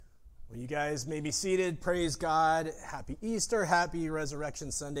You guys may be seated. Praise God. Happy Easter. Happy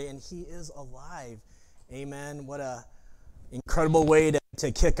Resurrection Sunday. And he is alive. Amen. What a incredible way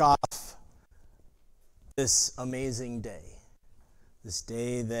to kick off this amazing day. This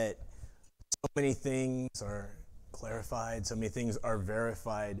day that so many things are clarified, so many things are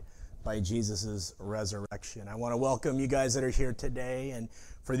verified by Jesus' resurrection. I want to welcome you guys that are here today, and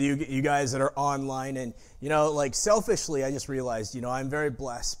for you guys that are online. And, selfishly, I just realized, I'm very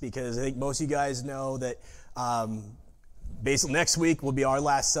blessed because I think most of you guys know that basically next week will be our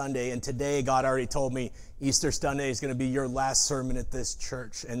last Sunday. And today, God already told me Easter Sunday is going to be your last sermon at this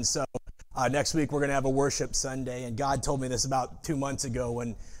church. And so next week, we're going to have a worship Sunday. And God told me this about 2 months ago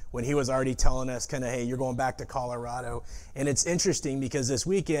when he was already telling us hey, you're going back to Colorado. And it's interesting because this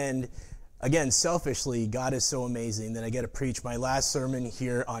weekend, again, selfishly, God is so amazing that I get to preach my last sermon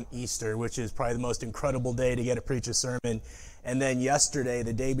here on Easter, which is probably the most incredible day to get to preach a sermon. And then yesterday,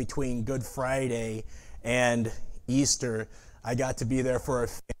 the day between Good Friday and Easter, I got to be there for a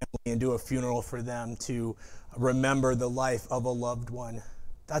family and do a funeral for them to remember the life of a loved one.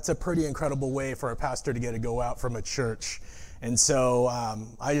 That's a pretty incredible way for a pastor to get to go out from a church. And so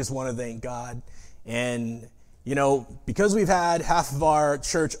I just want to thank God. And because we've had half of our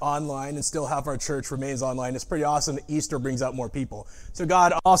church online and still half our church remains online, it's pretty awesome that Easter brings out more people. So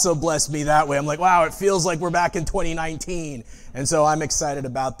God also blessed me that way. I'm like, wow, it feels like we're back in 2019. And so I'm excited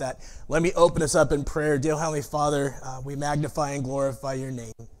about that. Let me open us up in prayer. Dear Heavenly Father, we magnify and glorify your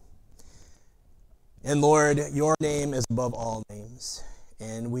name. And Lord, your name is above all names.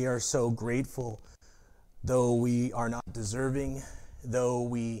 And we are so grateful, though we are not deserving, though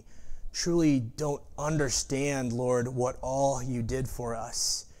we truly don't understand, Lord, what all you did for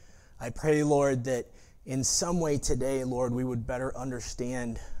us. I pray, Lord, that in some way today, Lord, we would better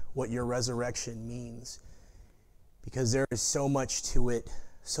understand what your resurrection means. Because there is so much to it.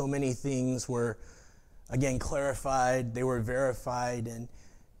 So many things were, again, clarified. They were verified. And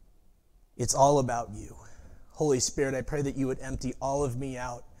it's all about you. Holy Spirit, I pray that you would empty all of me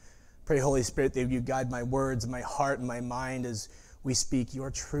out. Pray, Holy Spirit, that you guide my words, my heart, and my mind as we speak your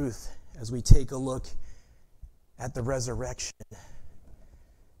truth, as we take a look at the resurrection,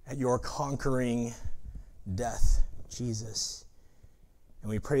 at your conquering death, Jesus. And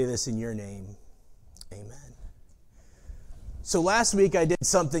we pray this in your name. Amen. So last week I did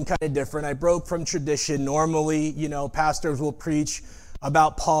something kind of different. I broke from tradition. Normally, pastors will preach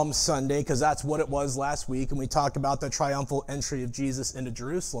about Palm Sunday because that's what it was last week. And we talked about the triumphal entry of Jesus into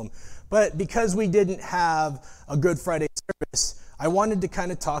Jerusalem. But because we didn't have a Good Friday service, I wanted to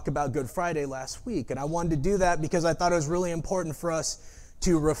kind of talk about Good Friday last week. And I wanted to do that because I thought it was really important for us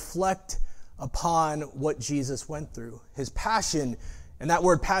to reflect upon what Jesus went through. His passion, and that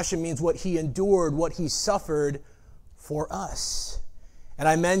word passion means what he endured, what he suffered for us. And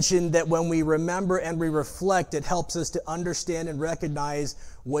I mentioned that when we remember and we reflect, it helps us to understand and recognize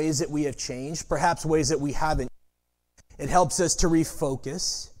ways that we have changed, perhaps ways that we haven't. It helps us to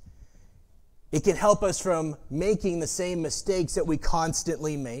refocus. It can help us from making the same mistakes that we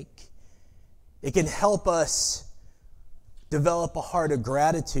constantly make. It can help us develop a heart of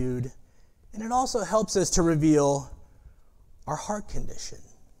gratitude. And it also helps us to reveal our heart condition.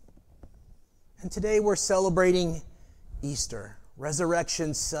 And today we're celebrating Easter,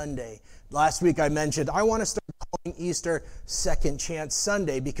 Resurrection Sunday. Last week I mentioned I want to start calling Easter Second Chance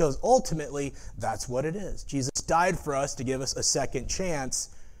Sunday because ultimately that's what it is. Jesus died for us to give us a second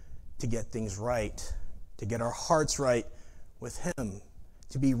chance to get things right, to get our hearts right with him,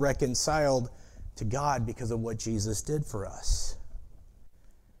 to be reconciled to God because of what Jesus did for us.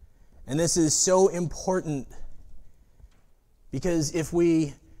 And this is so important because if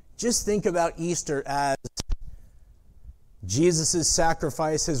we just think about Easter as Jesus'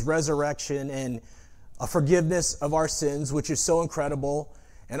 sacrifice, his resurrection, and a forgiveness of our sins, which is so incredible,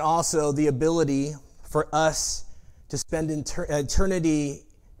 and also the ability for us to spend eternity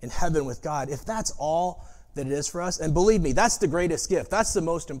in heaven with God. If that's all that it is for us, and believe me, that's the greatest gift. That's the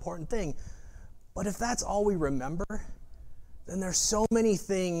most important thing. But if that's all we remember, then there's so many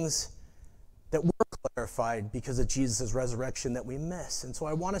things that were clarified because of Jesus' resurrection that we miss. And so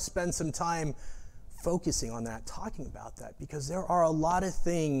I want to spend some time focusing on that, talking about that, because there are a lot of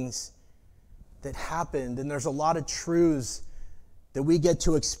things that happened, and there's a lot of truths that we get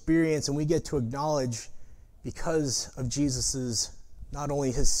to experience and we get to acknowledge because of Jesus's, not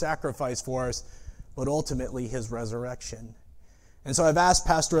only his sacrifice for us, but ultimately his resurrection. And so I've asked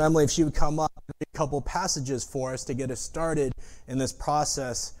Pastor Emily if she would come up and read a couple passages for us to get us started in this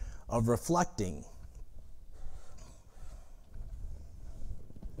process of reflecting.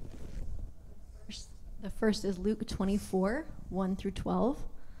 The first is Luke 24, 1 through 12.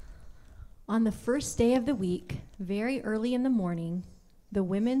 On the first day of the week, very early in the morning, the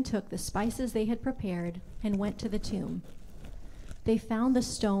women took the spices they had prepared and went to the tomb. They found the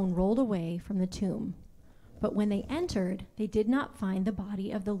stone rolled away from the tomb, but when they entered, they did not find the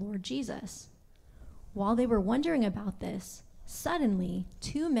body of the Lord Jesus. While they were wondering about this, suddenly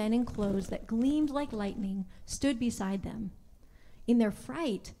 2 men in clothes that gleamed like lightning stood beside them. In their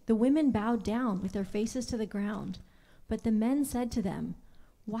fright, the women bowed down with their faces to the ground, but the men said to them,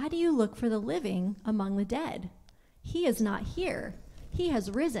 "Why do you look for the living among the dead? He is not here. He has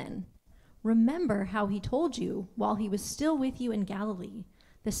risen. Remember how he told you while he was still with you in Galilee,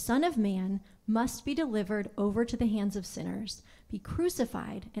 the Son of Man must be delivered over to the hands of sinners, be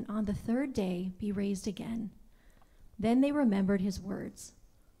crucified, and on the 3rd day be raised again." Then they remembered his words.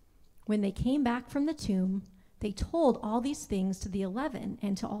 When they came back from the tomb, they told all these things to the 11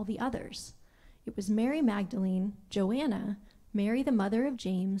 and to all the others. It was Mary Magdalene, Joanna, Mary the mother of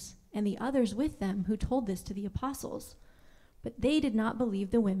James, and the others with them who told this to the apostles. But they did not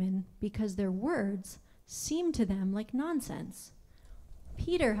believe the women because their words seemed to them like nonsense.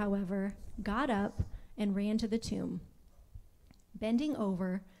 Peter, however, got up and ran to the tomb. Bending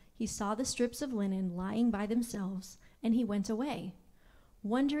over, he saw the strips of linen lying by themselves, and he went away,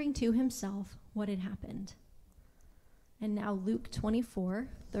 wondering to himself what had happened. And now Luke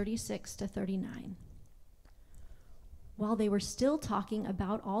 24:36-39. While they were still talking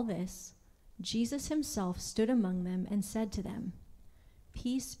about all this, Jesus himself stood among them and said to them,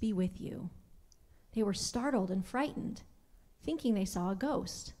 "Peace be with you." They were startled and frightened, thinking they saw a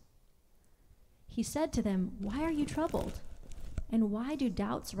ghost. He said to them, "Why are you troubled? And why do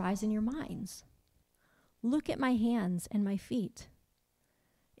doubts rise in your minds? Look at my hands and my feet.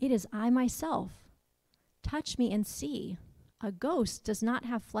 It is I myself. Touch me and see. A ghost does not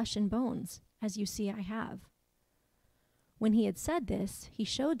have flesh and bones, as you see I have." When he had said this, he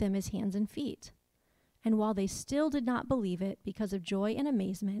showed them his hands and feet. And while they still did not believe it because of joy and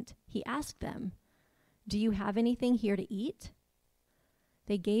amazement, he asked them, "Do you have anything here to eat?"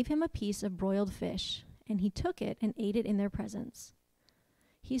 They gave him a piece of broiled fish, and he took it and ate it in their presence.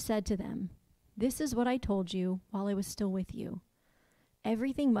 He said to them, "This is what I told you while I was still with you.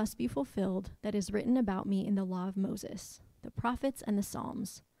 Everything must be fulfilled that is written about me in the law of Moses, the prophets, and the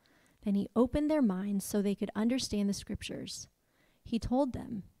Psalms." Then he opened their minds so they could understand the scriptures. He told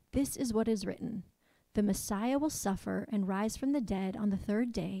them, "This is what is written. The Messiah will suffer and rise from the dead on the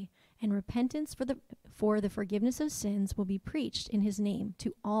 3rd day, and repentance for the forgiveness of sins will be preached in his name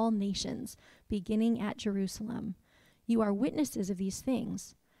to all nations, beginning at Jerusalem. You are witnesses of these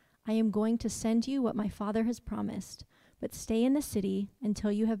things. I am going to send you what my Father has promised, but stay in the city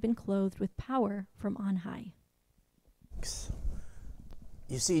until you have been clothed with power from on high."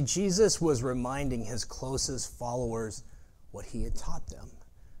 You see, Jesus was reminding his closest followers what he had taught them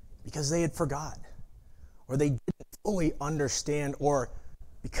because they had forgot, or they didn't fully understand, or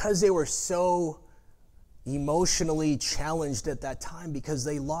because they were so emotionally challenged at that time because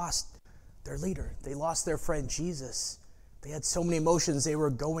they lost their leader. They lost their friend Jesus. They had so many emotions they were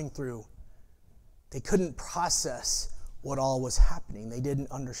going through. They couldn't process what all was happening. They didn't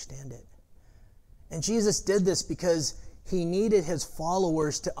understand it. And Jesus did this because he needed his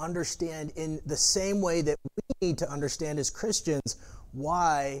followers to understand in the same way that we need to understand as Christians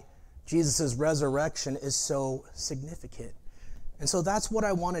why Jesus' resurrection is so significant. And so that's what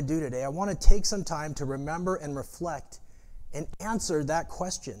I want to do today. I want to take some time to remember and reflect and answer that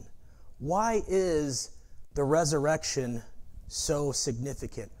question. Why is the resurrection so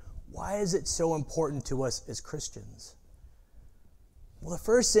significant? Why is it so important to us as Christians? Well, the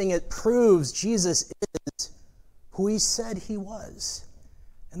first thing, it proves Jesus is who he said he was.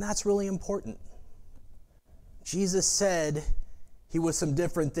 And that's really important. Jesus said he was some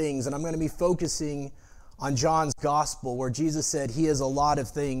different things, and I'm going to be focusing on John's gospel where Jesus said he is a lot of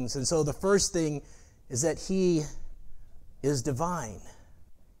things. And so the first thing is that he is divine.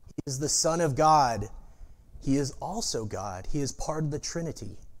 He is the Son of God. He is also God. He is part of the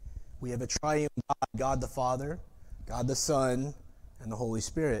Trinity. We have a triune God, God the Father, God the Son, and the Holy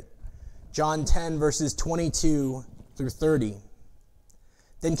Spirit. John 10, verses 22 through 30.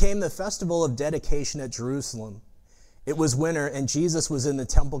 Then came the festival of dedication at Jerusalem. It was winter, and Jesus was in the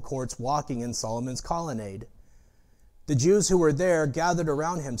temple courts walking in Solomon's colonnade. The Jews who were there gathered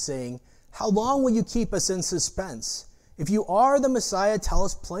around him, saying, "How long will you keep us in suspense? If you are the Messiah, tell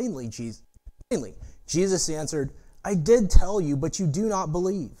us plainly." Jesus answered, "I did tell you, but you do not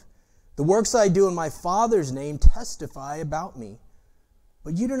believe. The works I do in my Father's name testify about me.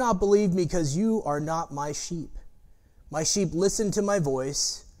 But you do not believe me because you are not my sheep. My sheep listen to my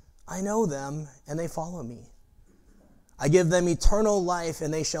voice. I know them, and they follow me. I give them eternal life,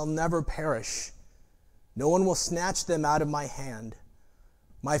 and they shall never perish. No one will snatch them out of my hand.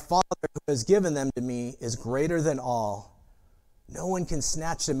 My Father who has given them to me is greater than all. No one can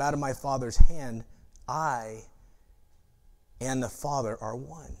snatch them out of my Father's hand. I and the Father are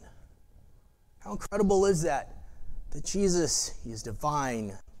one. How incredible is that? That Jesus, he is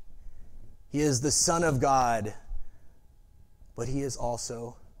divine. He is the Son of God, but he is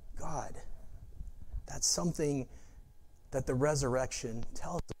also God. That's something that the resurrection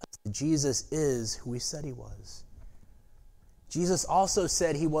tells us. That Jesus is who he said he was. Jesus also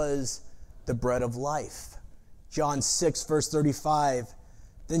said he was the bread of life. John 6, verse 35.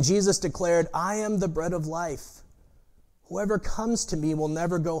 Then Jesus declared, I am the bread of life. Whoever comes to me will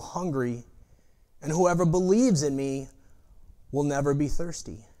never go hungry, and whoever believes in me will never be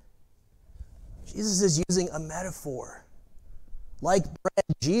thirsty. Jesus is using a metaphor. Like bread,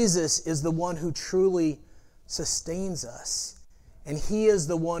 Jesus is the one who truly sustains us. And he is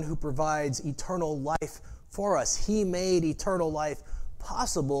the one who provides eternal life for us. He made eternal life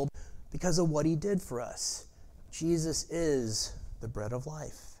possible because of what he did for us. Jesus is the bread of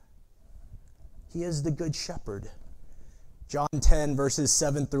life. He is the good shepherd. John 10, verses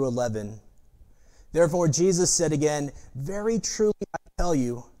 7 through 11. Therefore Jesus said again, very truly I tell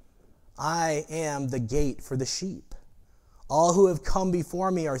you, I am the gate for the sheep. All who have come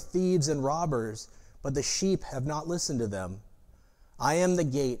before me are thieves and robbers, but the sheep have not listened to them. I am the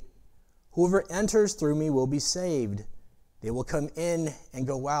gate. Whoever enters through me will be saved. They will come in and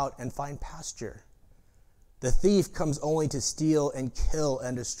go out and find pasture. The thief comes only to steal and kill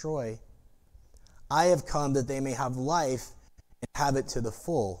and destroy. I have come that they may have life and have it to the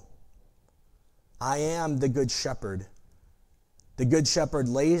full. I am the good shepherd. The good shepherd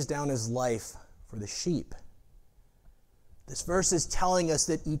lays down his life for the sheep. This verse is telling us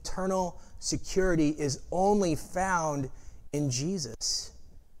that eternal security is only found in Jesus.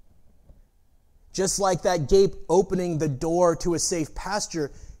 Just like that gate opening the door to a safe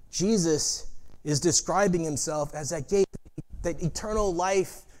pasture, Jesus is describing himself as that gate, that eternal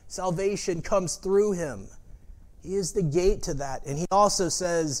life, salvation comes through him. He is the gate to that. And he also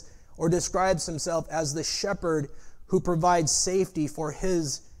says or describes himself as the shepherd who provides safety for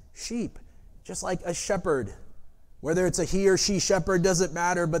his sheep. Just like a shepherd, whether it's a he or she shepherd, doesn't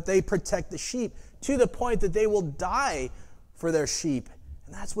matter, but they protect the sheep to the point that they will die for their sheep.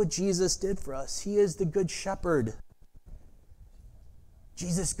 And that's what Jesus did for us. He is the good shepherd.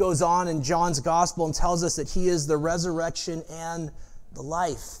 Jesus goes on in John's gospel and tells us that he is the resurrection and the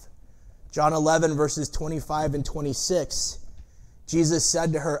life. John 11, verses 25 and 26. Jesus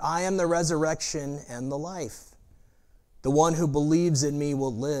said to her, I am the resurrection and the life. The one who believes in me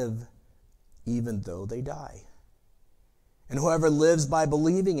will live even though they die. And whoever lives by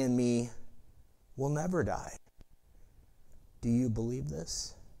believing in me will never die. Do you believe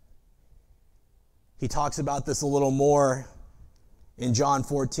this? He talks about this a little more in John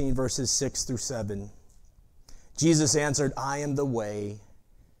 14, verses 6 through 7. Jesus answered, I am the way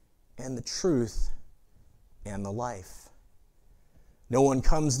and the truth and the life. No one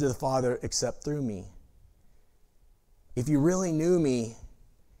comes to the Father except through me. If you really knew me,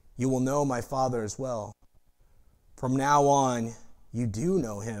 you will know my Father as well. From now on, you do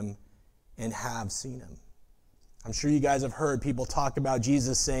know him and have seen him. I'm sure you guys have heard people talk about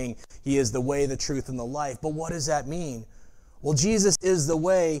Jesus saying he is the way, the truth, and the life. But what does that mean? Well, Jesus is the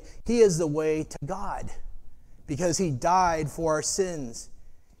way. He is the way to God because he died for our sins.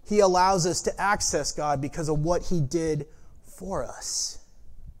 He allows us to access God because of what he did for us.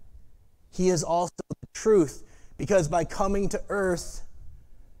 He is also the truth because by coming to earth,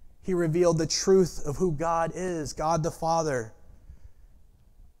 he revealed the truth of who God is, God the Father.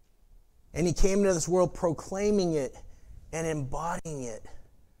 And he came into this world proclaiming it and embodying it.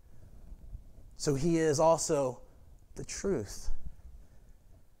 So he is also the truth.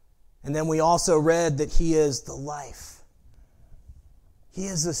 And then we also read that he is the life. He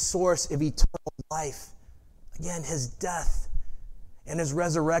is the source of eternal life. Again, his death and his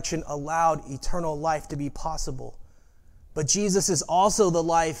resurrection allowed eternal life to be possible. But Jesus is also the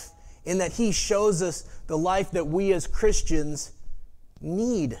life in that he shows us the life that we as Christians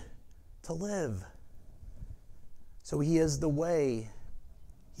need to live. So he is the way,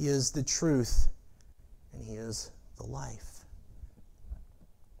 he is the truth, and he is the life.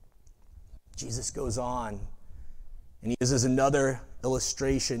 Jesus goes on, and he uses another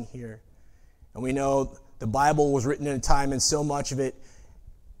illustration here. And we know the Bible was written in a time, and so much of it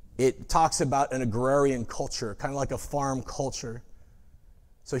talks about an agrarian culture, kind of like a farm culture.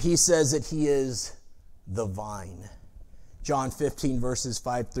 So he says that he is the vine. John 15, verses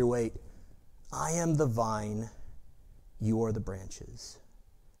 5 through 8. I am the vine, you are the branches.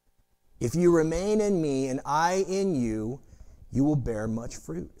 If you remain in me and I in you, you will bear much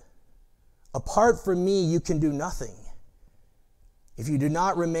fruit. Apart from me, you can do nothing. If you do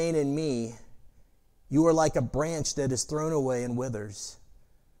not remain in me, you are like a branch that is thrown away and withers.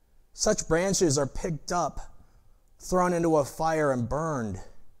 Such branches are picked up, thrown into a fire, and burned.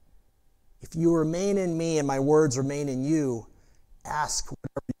 If you remain in me and my words remain in you, ask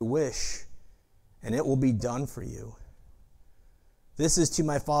whatever you wish, and it will be done for you. This is to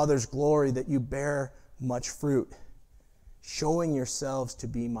my Father's glory that you bear much fruit, showing yourselves to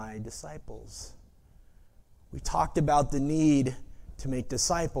be my disciples. We talked about the need to make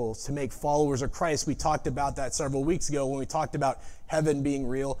disciples, to make followers of Christ. We talked about that several weeks ago when we talked about heaven being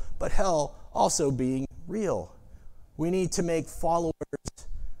real, but hell also being real. We need to make followers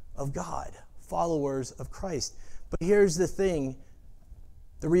of God, followers of Christ. But here's the thing.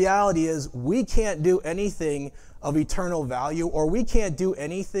 The reality is we can't do anything of eternal value, or we can't do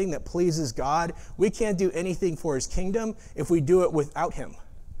anything that pleases God. We can't do anything for his kingdom if we do it without him.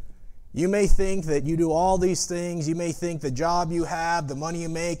 You may think that you do all these things. You may think the job you have, the money you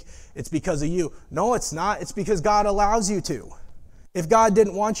make, it's because of you. No, it's not. It's because God allows you to. If God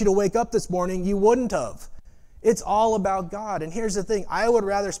didn't want you to wake up this morning, you wouldn't have. It's all about God. And here's the thing. I would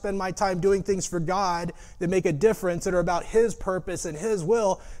rather spend my time doing things for God that make a difference, that are about his purpose and his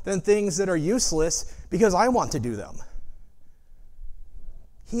will, than things that are useless because I want to do them.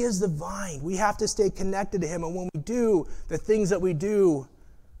 He is the vine. We have to stay connected to him. And when we do, the things that we do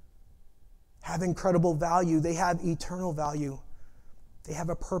have incredible value. They have eternal value. They have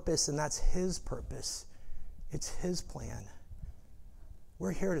a purpose, and that's his purpose. It's his plan.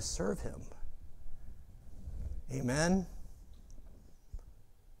 We're here to serve him. Amen.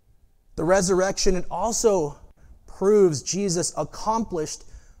 The resurrection, it also proves Jesus accomplished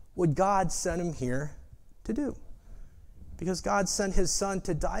what God sent him here to do. Because God sent his son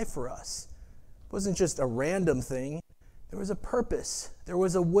to die for us. It wasn't just a random thing. There was a purpose. There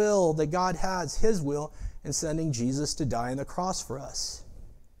was a will that God has, his will, in sending Jesus to die on the cross for us.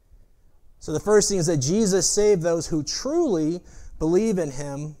 So the first thing is that Jesus saved those who truly believe in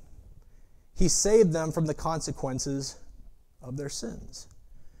him. He saved them from the consequences of their sins.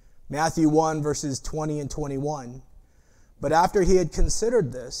 Matthew 1, verses 20 and 21. But after he had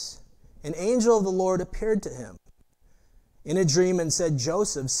considered this, an angel of the Lord appeared to him in a dream and said,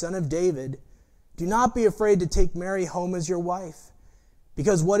 Joseph, son of David, do not be afraid to take Mary home as your wife,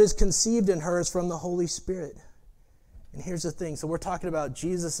 because what is conceived in her is from the Holy Spirit. And here's the thing. So we're talking about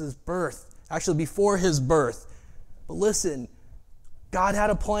Jesus' birth, actually before his birth. But listen, God had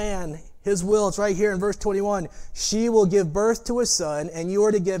a plan. His will, it's right here in verse 21. She will give birth to a son, and you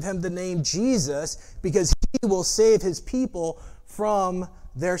are to give him the name Jesus, because he will save his people from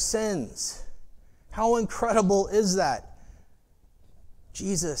their sins. How incredible is that?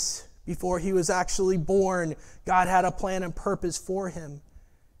 Jesus, before he was actually born, God had a plan and purpose for him.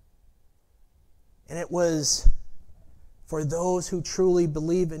 And it was for those who truly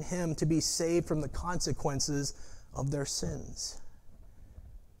believe in him to be saved from the consequences of their sins.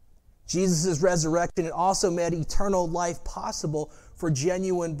 Jesus' resurrection, it also made eternal life possible for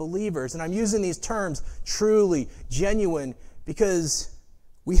genuine believers. And I'm using these terms, truly, genuine, because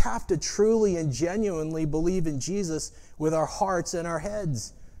we have to truly and genuinely believe in Jesus with our hearts and our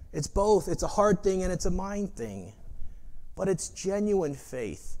heads. It's both. It's a heart thing and it's a mind thing. But it's genuine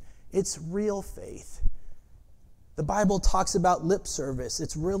faith. It's real faith. The Bible talks about lip service.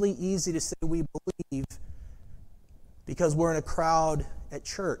 It's really easy to say we believe because we're in a crowd at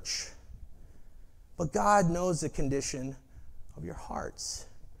church. But God knows the condition of your hearts.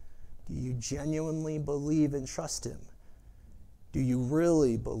 Do you genuinely believe and trust him? Do you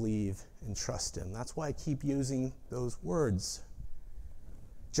really believe and trust him? That's why I keep using those words.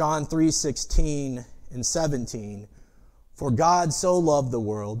 John 3:16 and 17. For God so loved the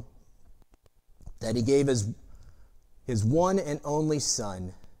world that he gave his one and only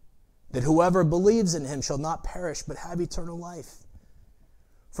Son, that whoever believes in him shall not perish but have eternal life.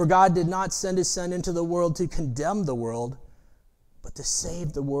 For God did not send his Son into the world to condemn the world, but to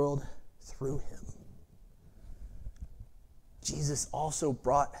save the world through him. Jesus also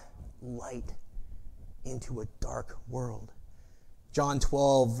brought light into a dark world. John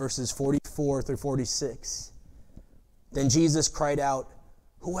 12, verses 44 through 46. Then Jesus cried out,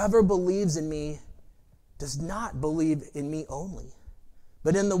 whoever believes in me does not believe in me only,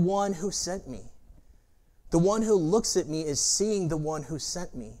 but in the one who sent me. The one who looks at me is seeing the one who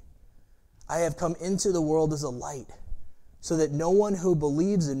sent me. I have come into the world as a light, so that no one who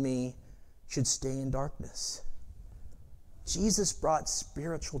believes in me should stay in darkness. Jesus brought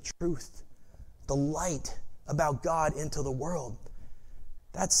spiritual truth, the light about God into the world.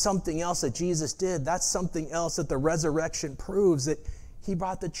 That's something else that Jesus did. That's something else that the resurrection proves, that he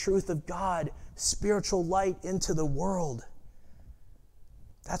brought the truth of God, spiritual light into the world.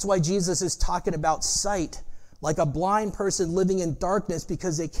 That's why Jesus is talking about sight, like a blind person living in darkness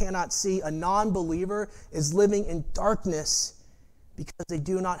because they cannot see. A non-believer is living in darkness because they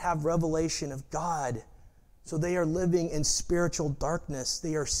do not have revelation of God. So they are living in spiritual darkness.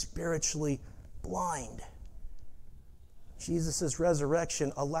 They are spiritually blind. Jesus'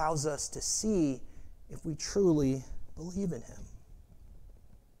 resurrection allows us to see if we truly believe in him.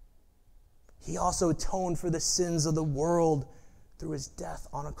 He also atoned for the sins of the world through his death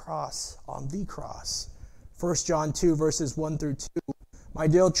on the cross. 1 John 2, verses 1 through 2. My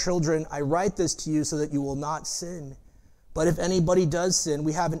dear children, I write this to you so that you will not sin. But if anybody does sin,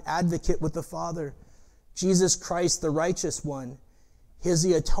 we have an advocate with the Father, Jesus Christ, the righteous one. He is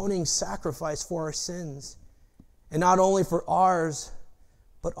the atoning sacrifice for our sins. And not only for ours,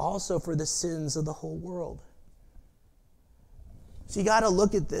 but also for the sins of the whole world. So you got to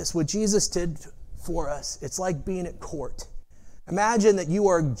look at this. What Jesus did for us, it's like being at court. Imagine that you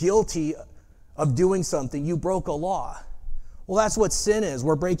are guilty of doing something. You broke a law. Well, that's what sin is.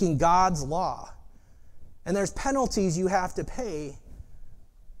 We're breaking God's law. And there's penalties you have to pay.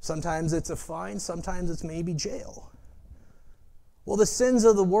 Sometimes it's a fine. Sometimes it's maybe jail. Well, the sins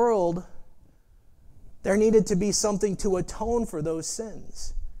of the world, there needed to be something to atone for those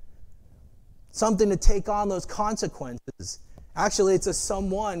sins. Something to take on those consequences. Actually, it's a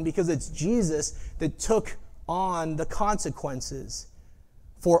someone because it's Jesus that took on the consequences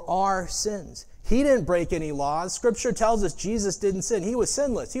for our sins. He didn't break any laws. Scripture tells us Jesus didn't sin. He was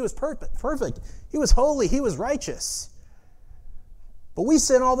sinless. He was perfect. He was holy. He was righteous. But we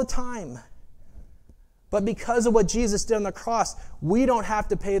sin all the time. But because of what Jesus did on the cross, we don't have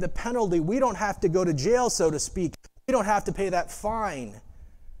to pay the penalty. We don't have to go to jail, so to speak. We don't have to pay that fine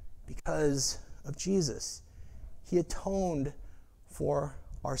because of Jesus. He atoned for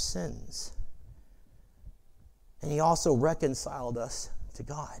our sins. And he also reconciled us to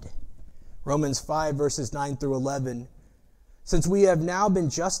God. Romans 5, verses 9 through 11. Since we have now been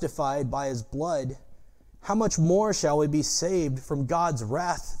justified by his blood, how much more shall we be saved from God's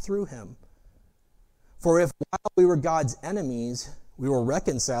wrath through him? For if while we were God's enemies, we were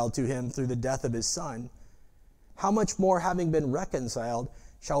reconciled to him through the death of his Son, how much more, having been reconciled,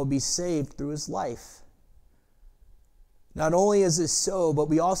 shall we be saved through his life? Not only is this so, but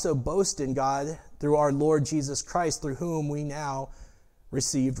we also boast in God through our Lord Jesus Christ, through whom we now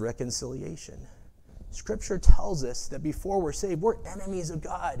received reconciliation. Scripture tells us that before we're saved, we're enemies of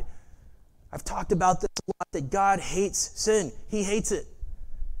God. I've talked about this a lot, that God hates sin. He hates it.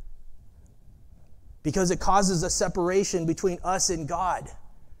 Because it causes a separation between us and God.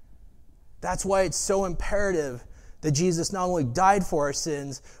 That's why it's so imperative that Jesus not only died for our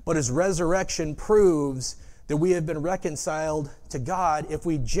sins, but his resurrection proves that we have been reconciled to God if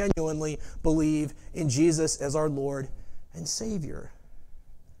we genuinely believe in Jesus as our Lord and Savior.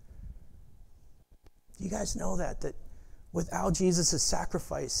 Do you guys know that without Jesus'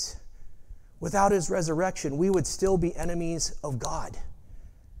 sacrifice, without his resurrection, we would still be enemies of God?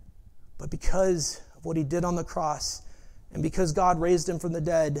 But because of what he did on the cross, and because God raised him from the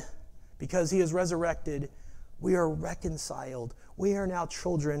dead, because he is resurrected, we are reconciled. We are now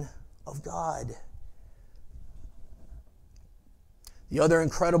children of God. The other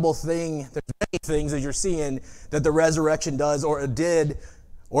incredible thing, there's many things that you're seeing that the resurrection does or it did,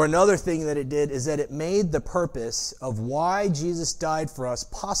 or another thing that it did is that it made the purpose of why Jesus died for us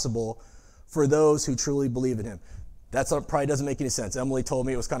possible for those who truly believe in him. That probably doesn't make any sense. Emily told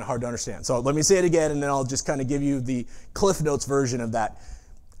me it was kind of hard to understand. So let me say it again, and then I'll just kind of give you the Cliff Notes version of that.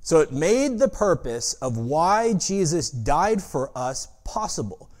 So it made the purpose of why Jesus died for us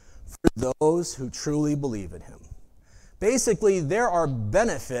possible for those who truly believe in him. Basically, there are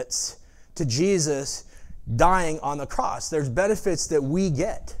benefits to Jesus dying on the cross. There's benefits that we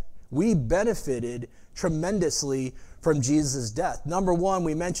get. We benefited tremendously from Jesus' death. Number one,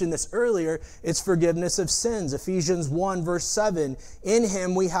 we mentioned this earlier, it's forgiveness of sins. Ephesians 1, verse 7, in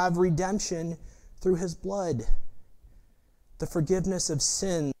him we have redemption through his blood. The forgiveness of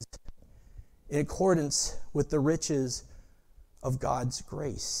sins in accordance with the riches of God's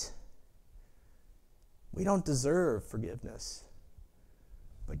grace. We don't deserve forgiveness,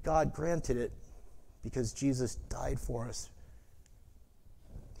 but God granted it because Jesus died for us.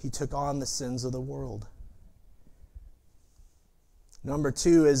 He took on the sins of the world. Number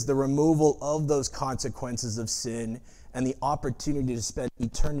two is the removal of those consequences of sin and the opportunity to spend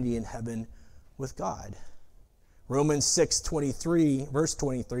eternity in heaven with God. Romans 6:23, verse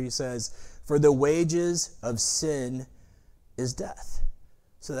 23 says, For the wages of sin is death.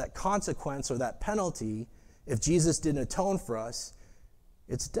 So that consequence or that penalty, if Jesus didn't atone for us,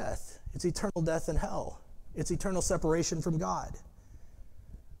 it's death. It's eternal death in hell. It's eternal separation from God.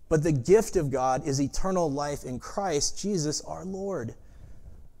 But the gift of God is eternal life in Christ Jesus our Lord.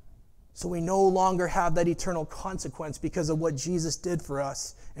 So we no longer have that eternal consequence because of what Jesus did for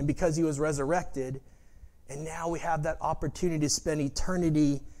us and because he was resurrected. And now we have that opportunity to spend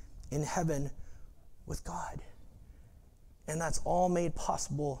eternity in heaven with God. And that's all made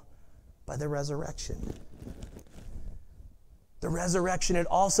possible by the resurrection. The resurrection, it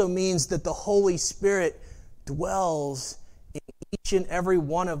also means that the Holy Spirit dwells in each and every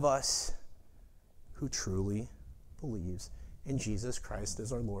one of us who truly believes in Jesus Christ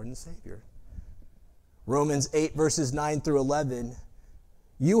as our Lord and Savior. Romans 8, verses 9 through 11.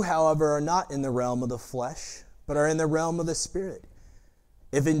 You, however, are not in the realm of the flesh, but are in the realm of the Spirit,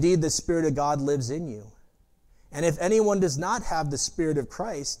 if indeed the Spirit of God lives in you. And if anyone does not have the Spirit of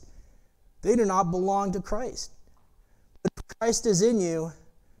Christ, they do not belong to Christ. But if Christ is in you,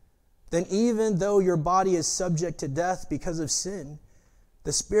 then even though your body is subject to death because of sin,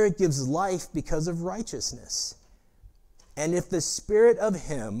 the Spirit gives life because of righteousness. And if the Spirit of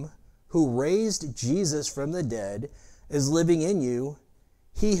him who raised Jesus from the dead is living in you,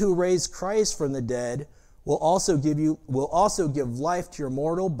 he who raised Christ from the dead will also give life to your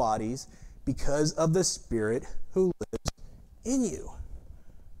mortal bodies because of the Spirit who lives in you.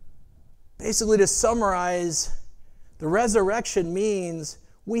 Basically, to summarize, the resurrection means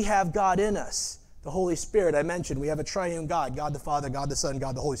we have God in us. The Holy Spirit, I mentioned, we have a triune God, God the Father, God the Son,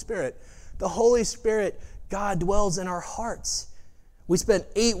 God the Holy Spirit. The Holy Spirit, God dwells in our hearts. We spent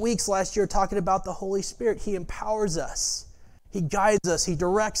 8 weeks last year talking about the Holy Spirit. He empowers us. He guides us. He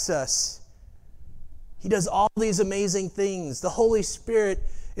directs us. He does all these amazing things. The Holy Spirit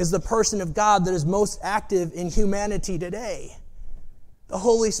is the person of God that is most active in humanity today. The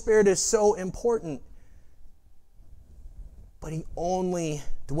Holy Spirit is so important. But he only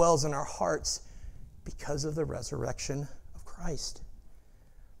dwells in our hearts because of the resurrection of Christ.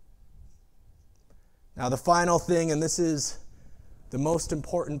 Now, the final thing, and this is the most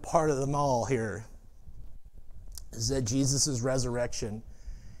important part of them all here, is that Jesus' resurrection,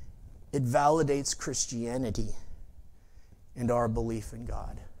 it validates Christianity and our belief in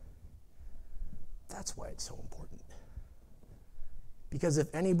God. That's why it's so important. Because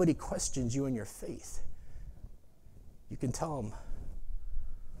if anybody questions you in your faith, you can tell them,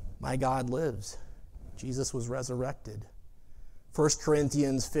 my God lives. Jesus was resurrected. 1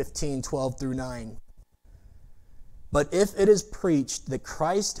 Corinthians 15, 12 through 9. But if it is preached that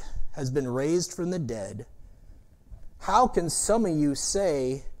Christ has been raised from the dead, how can some of you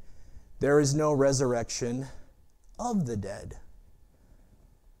say there is no resurrection of the dead?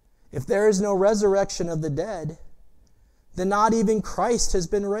 If there is no resurrection of the dead, then not even Christ has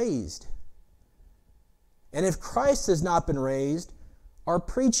been raised. And if Christ has not been raised, our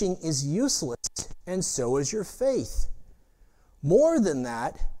preaching is useless, and so is your faith. More than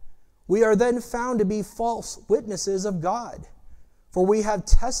that, we are then found to be false witnesses of God, for we have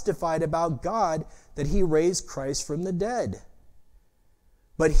testified about God that he raised Christ from the dead.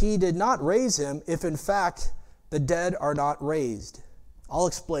 But he did not raise him if in fact the dead are not raised. I'll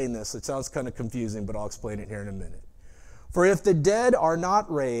explain this. It sounds kind of confusing, but I'll explain it here in a minute. For if the dead are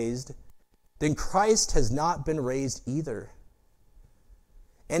not raised, then Christ has not been raised either.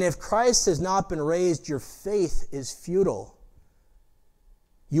 And if Christ has not been raised, your faith is futile.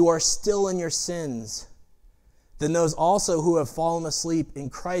 You are still in your sins. Then those also who have fallen asleep in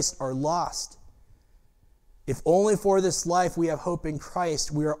Christ are lost. If only for this life we have hope in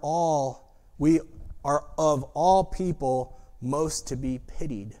Christ, we are of all people most to be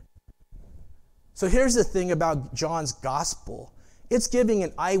pitied. So here's the thing about John's gospel. It's giving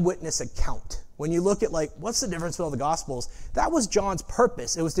an eyewitness account. When you look at what's the difference with all the gospels? That was John's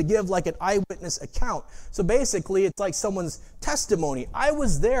purpose. It was to give an eyewitness account. So basically it's like someone's testimony. I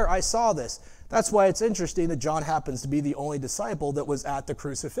was there, I saw this. That's why it's interesting that John happens to be the only disciple that was at the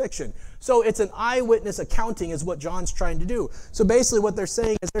crucifixion. So it's an eyewitness accounting is what John's trying to do. So basically what they're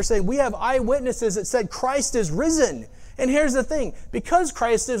saying is we have eyewitnesses that said Christ is risen. And here's the thing, because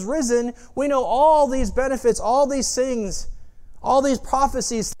Christ is risen, we know all these benefits, all these things, all these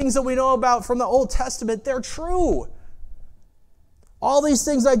prophecies, things that we know about from the Old Testament, they're true. All these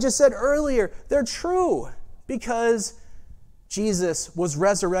things I just said earlier, they're true because Jesus was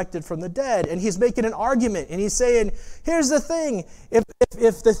resurrected from the dead. And he's making an argument and he's saying, here's the thing,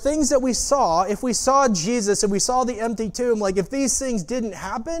 if the things that we saw, if we saw Jesus and we saw the empty tomb, if these things didn't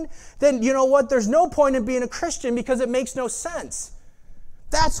happen, then you know what? There's no point in being a Christian because it makes no sense.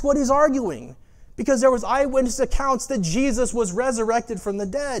 That's what he's arguing. Because there was eyewitness accounts that Jesus was resurrected from the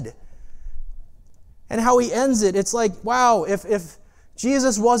dead. And how he ends it, it's like, wow, if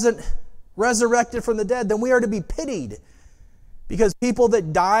Jesus wasn't resurrected from the dead, then we are to be pitied. Because people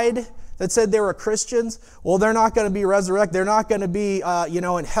that died, that said they were Christians, well, they're not going to be resurrected. They're not going to be,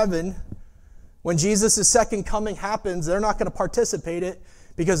 in heaven. When Jesus' second coming happens, they're not going to participate in it,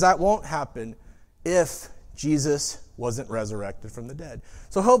 because that won't happen if Jesus wasn't resurrected from the dead.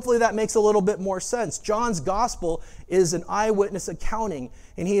 So hopefully that makes a little bit more sense. John's gospel is an eyewitness accounting,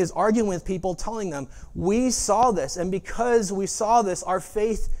 and he is arguing with people, telling them, we saw this, and because we saw this, our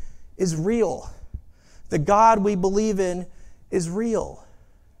faith is real. The God we believe in is real.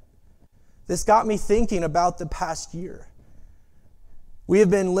 This got me thinking about the past year. We have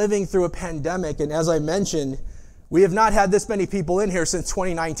been living through a pandemic, and as I mentioned, we have not had this many people in here since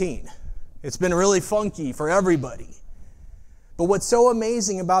 2019. It's been really funky for everybody. But what's so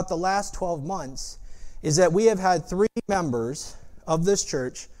amazing about the last 12 months is that we have had 3 members of this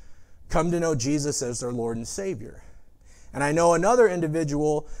church come to know Jesus as their Lord and Savior. And I know another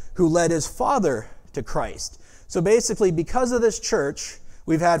individual who led his father to Christ. So basically, because of this church,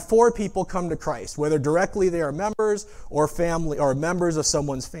 we've had 4 people come to Christ, whether directly they are members or family or members of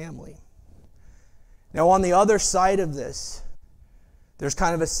someone's family. Now, on the other side of this, there's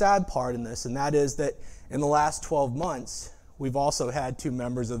kind of a sad part in this, and that is that in the last 12 months, we've also had 2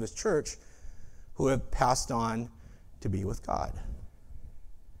 members of this church who have passed on to be with God.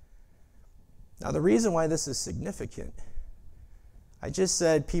 Now, the reason why this is significant, I just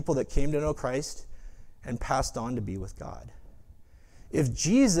said people that came to know Christ and passed on to be with God. If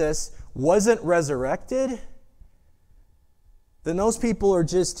Jesus wasn't resurrected, then those people are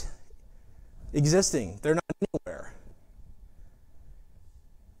just existing. They're not anywhere.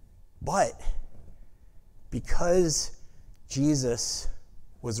 But because Jesus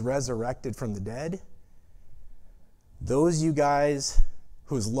was resurrected from the dead, those you guys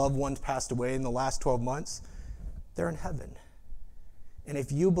whose loved ones passed away in the last 12 months, they're in heaven. And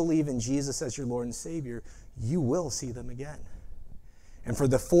if you believe in Jesus as your Lord and Savior, you will see them again. And for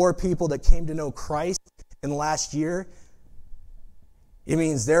the 4 people that came to know Christ in the last year, it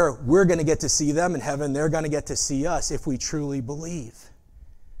means we're going to get to see them in heaven. They're going to get to see us if we truly believe.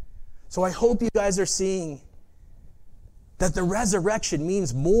 So I hope you guys are seeing that the resurrection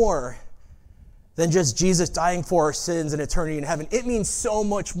means more than just Jesus dying for our sins and eternity in heaven. It means so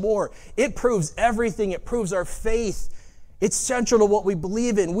much more. It proves everything. It proves our faith. It's central to what we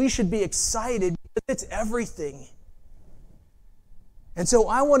believe in. We should be excited because it's everything. And so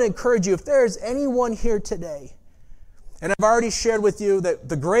I want to encourage you, if there is anyone here today, and I've already shared with you that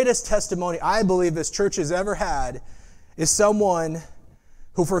the greatest testimony I believe this church has ever had is someone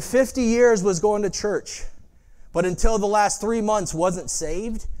who for 50 years was going to church, but until the last 3 months wasn't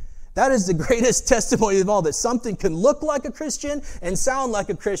saved. That is the greatest testimony of all, that something can look like a Christian and sound like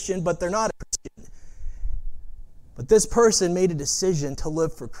a Christian, but they're not a Christian. But this person made a decision to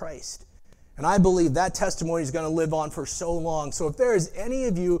live for Christ. And I believe that testimony is going to live on for so long. So if there is any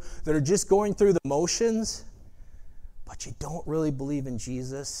of you that are just going through the motions, but you don't really believe in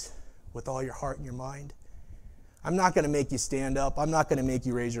Jesus with all your heart and your mind, I'm not going to make you stand up. I'm not going to make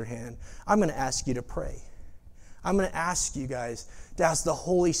you raise your hand. I'm going to ask you to pray. I'm going to ask you guys to ask the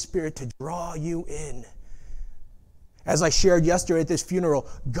Holy Spirit to draw you in. As I shared yesterday at this funeral,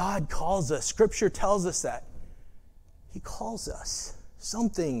 God calls us. Scripture tells us that. He calls us.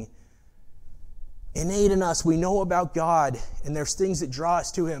 Something innate in us. We know about God, and there's things that draw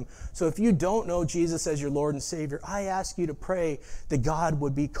us to Him. So if you don't know Jesus as your Lord and Savior, I ask you to pray that God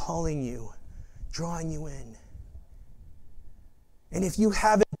would be calling you, drawing you in. And if you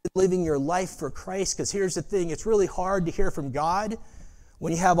haven't been living your life for Christ, because here's the thing, it's really hard to hear from God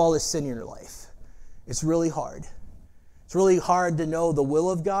when you have all this sin in your life. It's really hard. It's really hard to know the will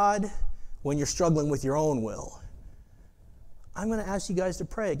of God when you're struggling with your own will. I'm going to ask you guys to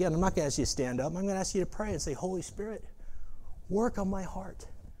pray. Again, I'm not going to ask you to stand up. I'm going to ask you to pray and say, Holy Spirit, work on my heart.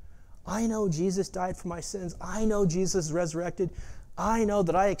 I know Jesus died for my sins. I know Jesus is resurrected. I know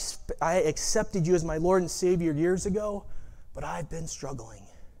that I accepted you as my Lord and Savior years ago, but I've been struggling.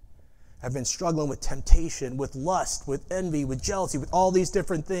 I've been struggling with temptation, with lust, with envy, with jealousy, with all these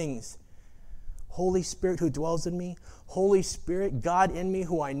different things. Holy Spirit who dwells in me, Holy Spirit, God in me,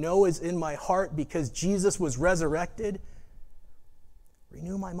 who I know is in my heart because Jesus was resurrected,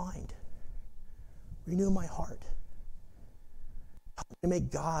 renew my mind. Renew my heart. Help me to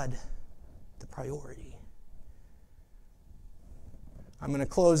make God the priority. I'm going to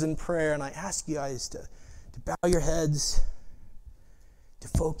close in prayer, and I ask you guys to bow your heads, to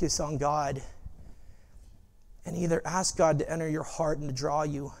focus on God. and either ask God to enter your heart and to draw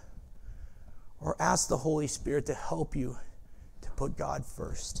you, or ask the Holy Spirit to help you to put God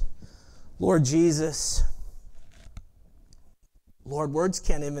first. Lord Jesus, Lord, words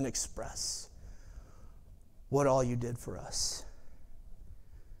can't even express what all you did for us.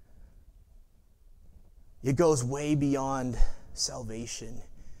 It goes way beyond salvation.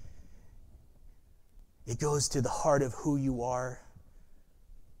 It goes to the heart of who you are.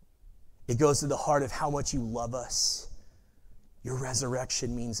 It goes to the heart of how much you love us. Your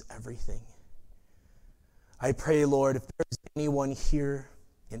resurrection means everything. I pray, Lord, if there's anyone here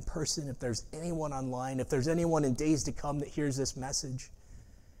in person, if there's anyone online, if there's anyone in days to come that hears this message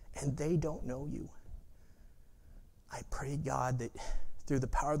and they don't know you, I pray, God, that through the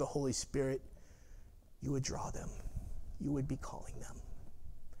power of the Holy Spirit, you would draw them. You would be calling them.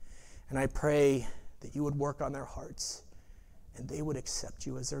 And I pray that you would work on their hearts and they would accept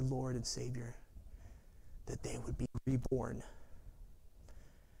you as their Lord and Savior, that they would be reborn.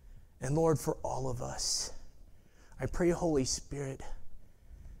 And Lord, for all of us, I pray, Holy Spirit,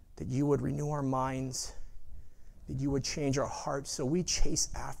 that you would renew our minds, that you would change our hearts so we chase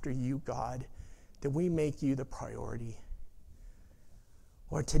after you, God, that we make you the priority.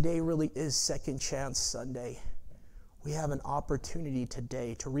 Lord, today really is Second Chance Sunday. We have an opportunity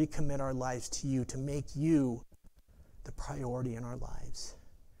today to recommit our lives to you, to make you the priority in our lives.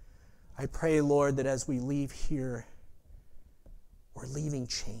 I pray, Lord, that as we leave here, we're leaving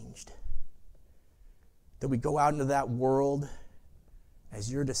changed. That we go out into that world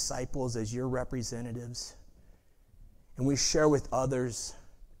as your disciples, as your representatives, and we share with others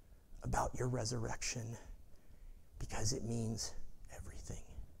about your resurrection because it means everything.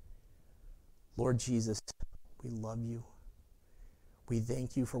 Lord Jesus, we love you. We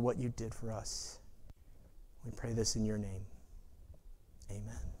thank you for what you did for us. We pray this in your name.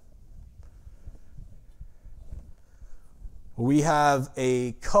 Amen. We have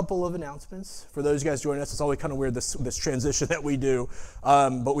a couple of announcements for those guys joining us. It's always kind of weird, this transition that we do.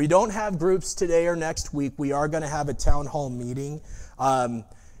 But we don't have groups today or next week. We are going to have a town hall meeting.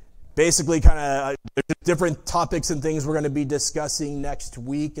 Basically, kind of different topics and things we're going to be discussing next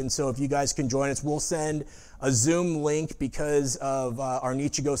week. And so if you guys can join us, we'll send a Zoom link because of our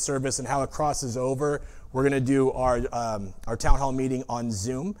Nichigo service and how it crosses over. We're going to do our town hall meeting on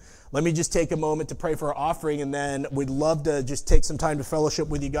Zoom. Let me just take a moment to pray for our offering, and then we'd love to just take some time to fellowship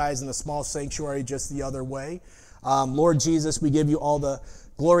with you guys in the small sanctuary just the other way. Lord Jesus, we give you all the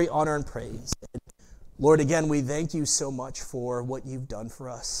glory, honor, and praise. Lord, again, we thank you so much for what you've done for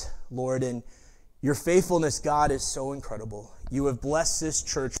us, Lord, and your faithfulness, God, is so incredible. You have blessed this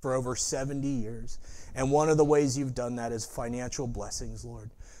church for over 70 years, and one of the ways you've done that is financial blessings,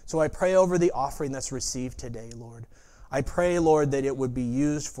 Lord. So I pray over the offering that's received today, Lord. I pray, Lord, that it would be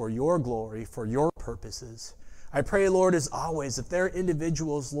used for your glory, for your purposes. I pray, Lord, as always, if there are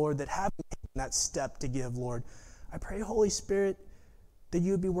individuals, Lord, that haven't taken that step to give, Lord, I pray, Holy Spirit, that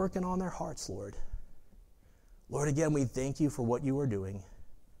you would be working on their hearts, Lord. Lord, again, we thank you for what you are doing.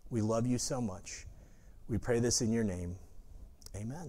 We love you so much. We pray this in your name. Amen.